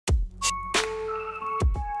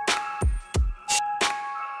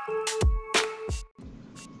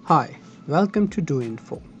Hi, welcome to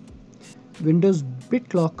DoInfo. Windows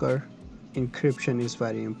BitLocker encryption is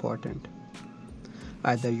very important.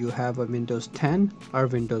 Either you have a Windows 10 or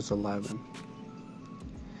Windows 11.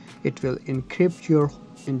 It will encrypt your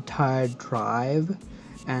entire drive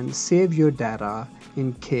and save your data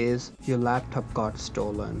in case your laptop got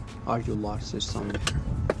stolen or you lost it somewhere.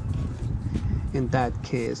 In that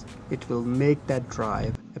case, it will make that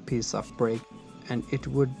drive a piece of brick and it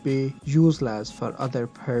would be useless for other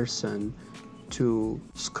person to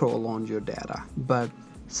scroll on your data. But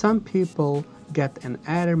some people get an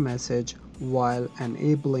error message while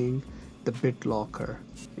enabling the BitLocker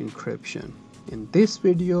encryption. In this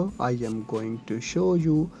video, I am going to show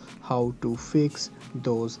you how to fix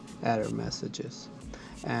those error messages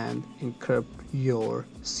and encrypt your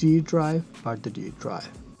C drive or the D drive.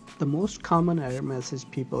 The most common error message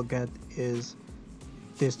people get is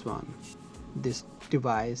this one. This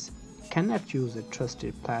device cannot use a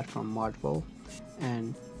trusted platform module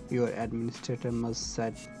and your administrator must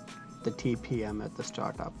set the TPM at the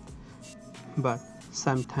startup. But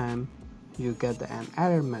sometimes you get an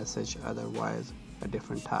error message, otherwise a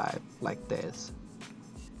different type like this.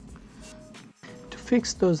 To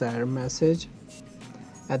fix those error message,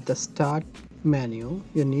 at the start menu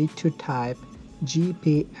you need to type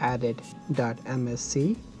gpadded.msc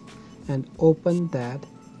and open that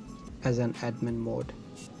as an admin mode.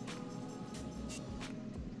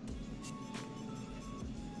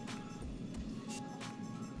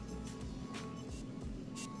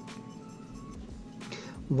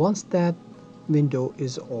 Once that window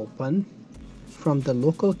is open, from the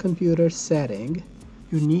local computer setting,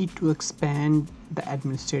 you need to expand the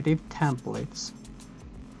administrative templates,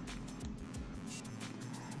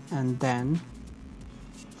 and then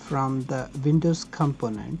from the Windows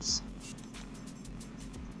components,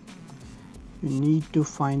 you need to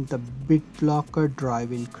find the BitLocker drive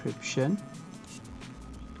encryption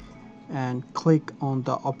and click on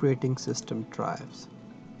the operating system drives.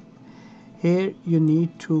 Here you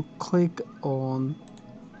need to click on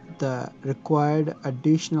the required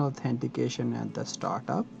additional authentication at the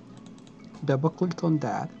startup. Double click on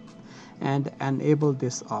that and enable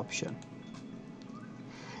this option.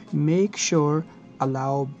 Make sure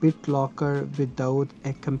allow BitLocker without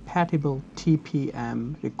a compatible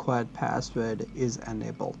TPM required password is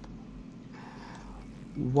enabled.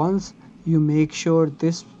 Once you make sure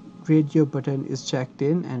this radio button is checked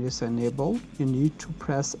in and is enabled, you need to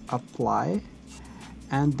press apply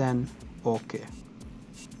and then OK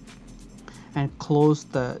and close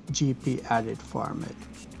the GP added format.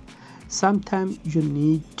 Sometimes you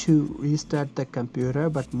need to restart the computer,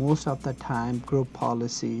 but most of the time group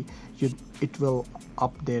policy it will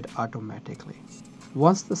update automatically.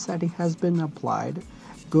 Once the setting has been applied,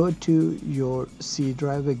 go to your C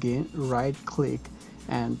drive again, right click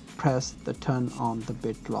and press the turn on the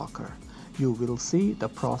BitLocker. You will see the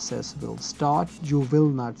process will start. You will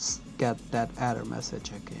not get that error message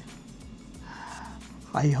again.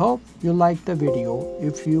 I hope you liked the video.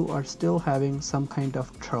 If you are still having some kind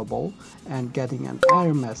of trouble and getting an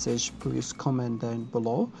error message, please comment down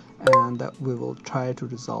below and we will try to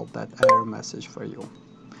resolve that error message for you.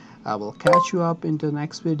 I will catch you up in the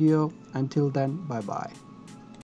next video. Until then, bye bye.